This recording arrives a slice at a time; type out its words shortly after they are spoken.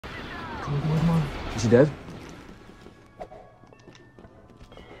Come on. Is she dead?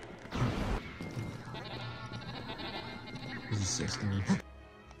 This is so scary.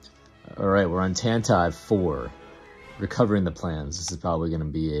 Alright, we're on Tantive 4. Recovering the plans. This is probably going to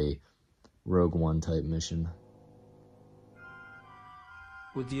be a Rogue One type mission.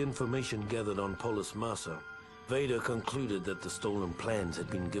 With the information gathered on Polis Massa, Vader concluded that the stolen plans had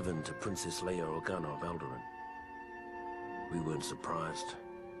been given to Princess Leia Organa of Alderaan. We weren't surprised.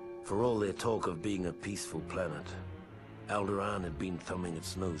 For all their talk of being a peaceful planet, Alderaan had been thumbing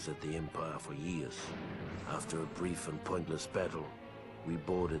its nose at the Empire for years. After a brief and pointless battle, we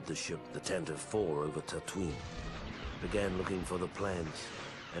boarded the ship, the Tantive 4, over Tatooine, began looking for the plans,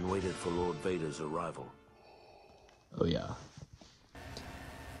 and waited for Lord Vader's arrival. Oh yeah.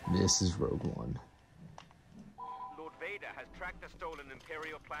 This is Rogue One. Lord Vader has tracked the stolen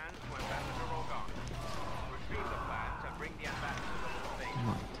Imperial plans to Ambassador Organa. Retrieve the plans and bring the ambassador to Lord Vader. Oh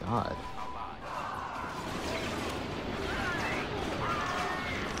my god.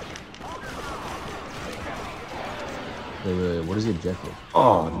 Wait, what is the objective?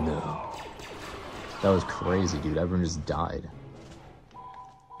 Oh no. That was crazy, dude. Everyone just died.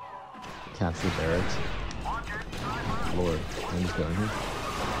 Capture barracks. Lord, I'm just going here.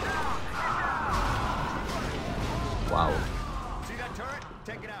 Wow. See that turret?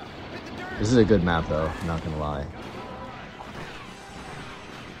 Take it out. Hit the dirt. This is a good map though, I'm not gonna lie.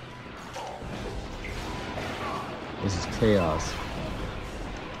 This is chaos.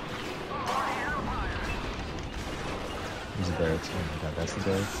 There's a barracks. Oh my god, that's the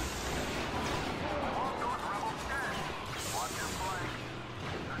barracks.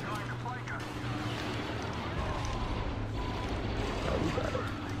 Oh, we got it.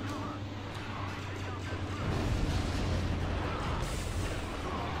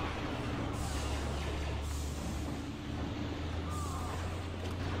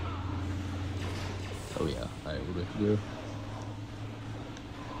 Oh yeah, alright, what do we have to do?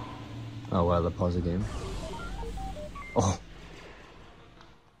 Oh wow, let's pause the game. Oh.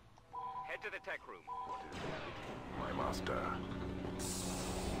 Head to the tech room. My master.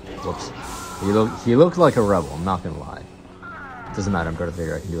 Whoops. He looked like a rebel, I'm not gonna lie. It doesn't matter, I'm Darth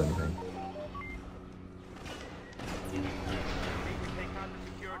Vader, I can do anything. We need to take out the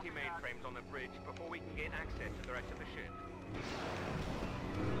security mainframes on the bridge before we can gain access to the rest of the ship.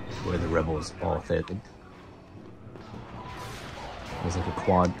 Where the rebels all fit. There's like a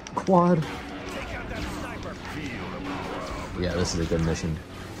quad. Yeah, this is a good mission.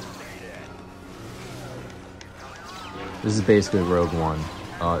 This is basically Rogue One.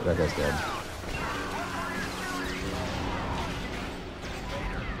 Oh, that guy's dead.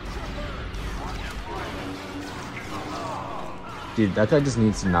 Dude, that guy just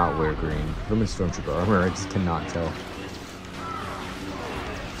needs to not wear green. Put him in Stormtrooper armor, I just cannot tell.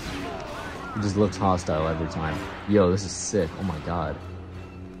 He just looks hostile every time. Yo, this is sick. Oh my god.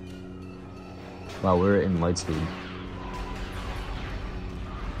 Wow, we're in light speed.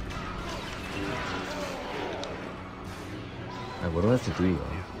 Alright, what do I have to do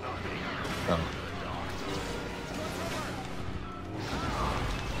though? Oh.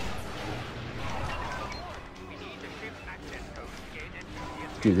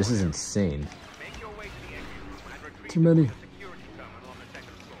 Dude, this is insane. Too many.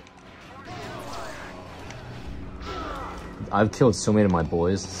 I've killed so many of my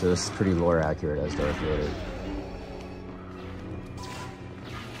boys, so this is pretty lore accurate as Darth Vader.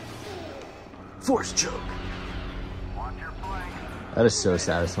 Force choke! That is so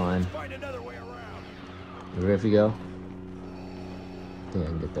satisfying. Where have you go? I think I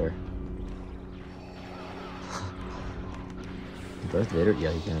can get there. Darth Vader?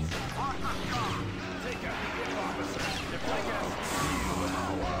 Yeah, he can.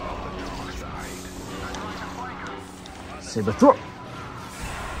 Saber throw!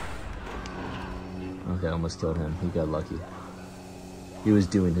 Okay, I almost killed him. He got lucky. He was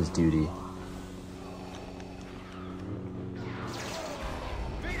doing his duty.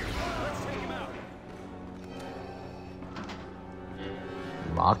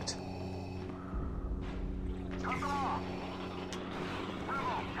 Locked?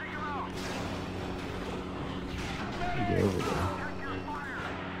 Get over there.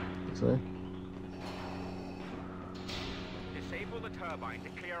 This way? Disable the turbine to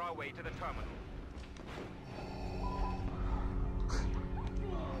clear our way to the terminal.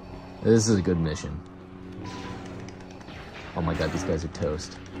 This is a good mission. Oh my god, these guys are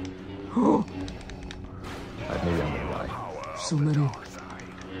toast. Alright, maybe I'm gonna die. So many.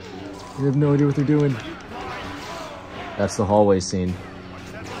 They have no idea what they're doing. That's the hallway scene.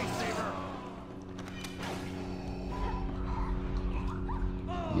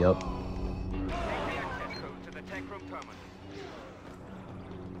 Yep.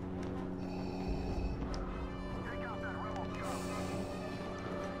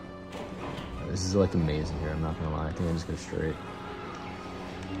 This is like amazing here, I'm not gonna lie. I think I just go straight.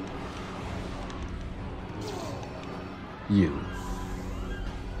 You.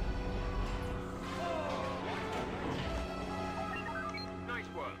 Nice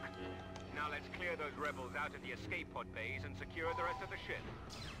work. Now let's clear those rebels out of the escape pod bays and secure the rest of the ship.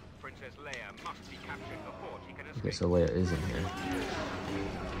 Princess Leia must be captured before she can escape. Okay, so Leia is in here.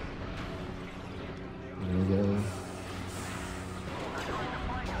 There we go.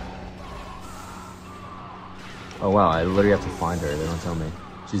 Oh wow, I literally have to find her. They don't tell me.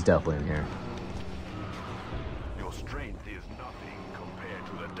 She's definitely in here. Your strength is nothing compared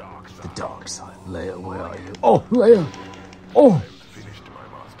to the dark side. The dark side. Leia, where are you? Oh, Leia! Oh! Finished, my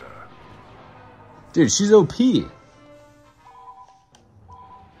master. Dude, she's OP.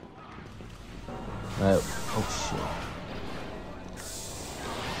 Oh shit.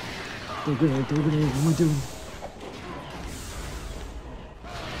 Throw a grenade, what am I doing?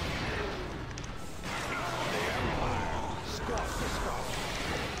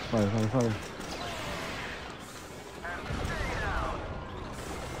 Fire, fire, fire.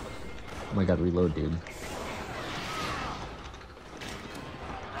 Oh my god, reload, dude.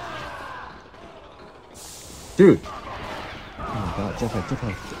 Dude! Oh my god, jetpack,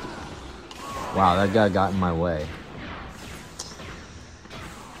 jetpack. Wow, that guy got in my way.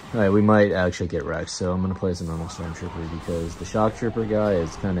 Alright, we might actually get wrecked, so I'm gonna play as a normal stormtrooper because the shock trooper guy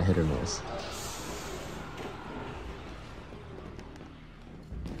is kind of hit or miss.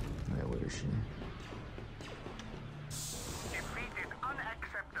 Alright, where is she?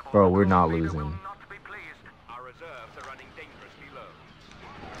 Bro, we're not losing. Our reserves are running dangerously low.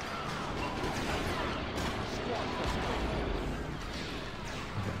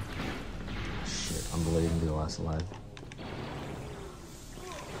 Shit, I'm literally gonna be the last alive.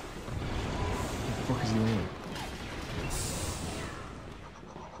 What the fuck is he doing?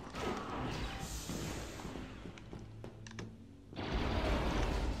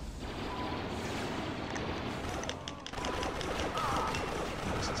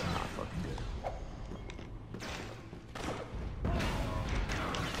 This is not fucking good.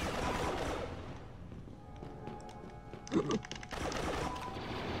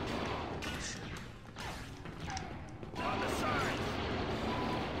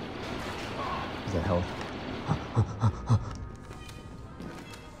 Is that health?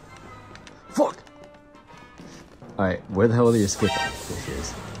 Fuck! Alright, where the hell are the escape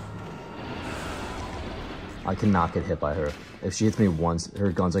fishes? I cannot get hit by her. If she hits me once,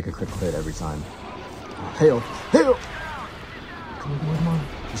 her gun's like a critical hit every time. Hail! Hail! Come on, come on, come on.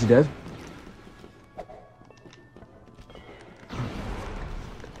 Is she dead?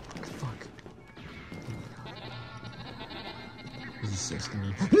 Fuck. This is so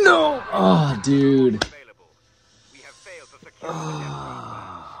scary. No! Oh, dude. Available. We have failed to secure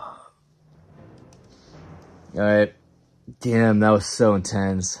Alright. Damn, that was so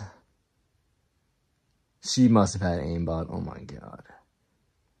intense. She must have had aimbot. Oh my god.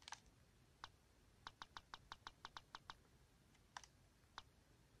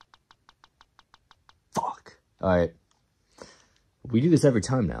 Fuck. Alright. We do this every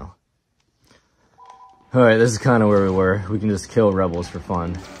time now. Alright, this is kind of where we were. We can just kill rebels for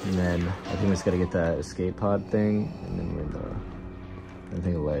fun. And then I think we just gotta get that escape pod thing. And then we're the... I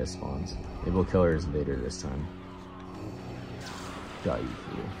think Leia spawns. Maybe we'll kill her as Vader this time. Got you,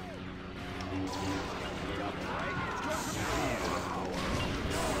 fool.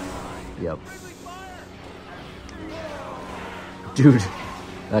 Yep. Dude,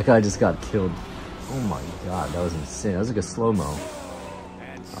 that guy just got killed. Oh my god, that was insane. That was like a slow-mo.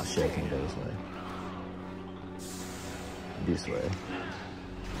 Oh shit, I can't go this way. This way.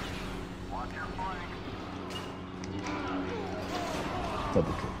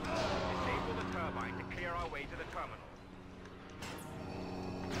 Double kill. Disable the turbine to clear our way to the terminal.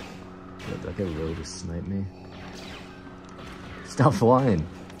 Did that guy really just snipe me? Stop flying!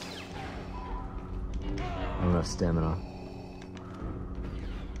 I don't have stamina.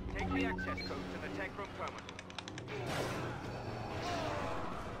 Take the access code to the tech room terminal.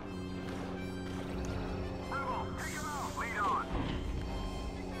 Rebel, take him out. Lead on.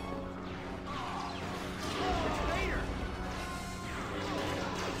 It's Vader.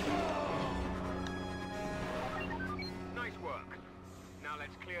 Nice work. Now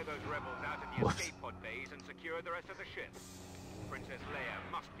let's clear those rebels out of the escape pod bays and secure the rest of the ship. Princess Leia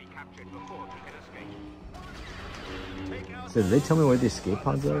must be captured before she can escape. So did they tell me where the escape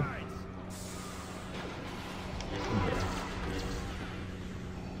pods are? Okay.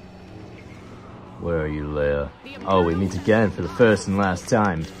 Where are you, Leia? Oh, we meet again for the first and last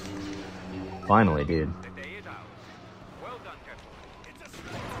time. Finally, dude. The day is ours. Well done, gentlemen.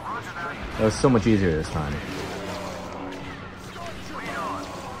 That was so much easier this time.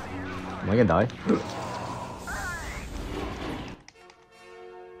 Am I gonna die?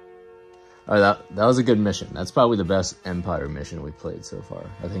 Alright, that was a good mission. That's probably the best Empire mission we've played so far.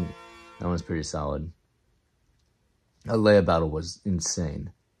 I think that one's pretty solid. That Leia battle was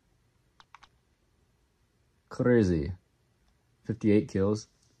insane. Crazy. 58 kills.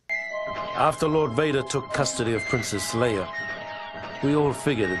 After Lord Vader took custody of Princess Leia, we all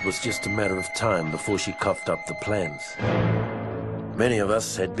figured it was just a matter of time before she coughed up the plans. Many of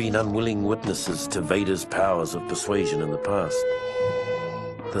us had been unwilling witnesses to Vader's powers of persuasion in the past.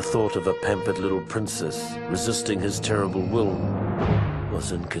 The thought of a pampered little princess resisting his terrible will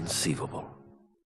was inconceivable.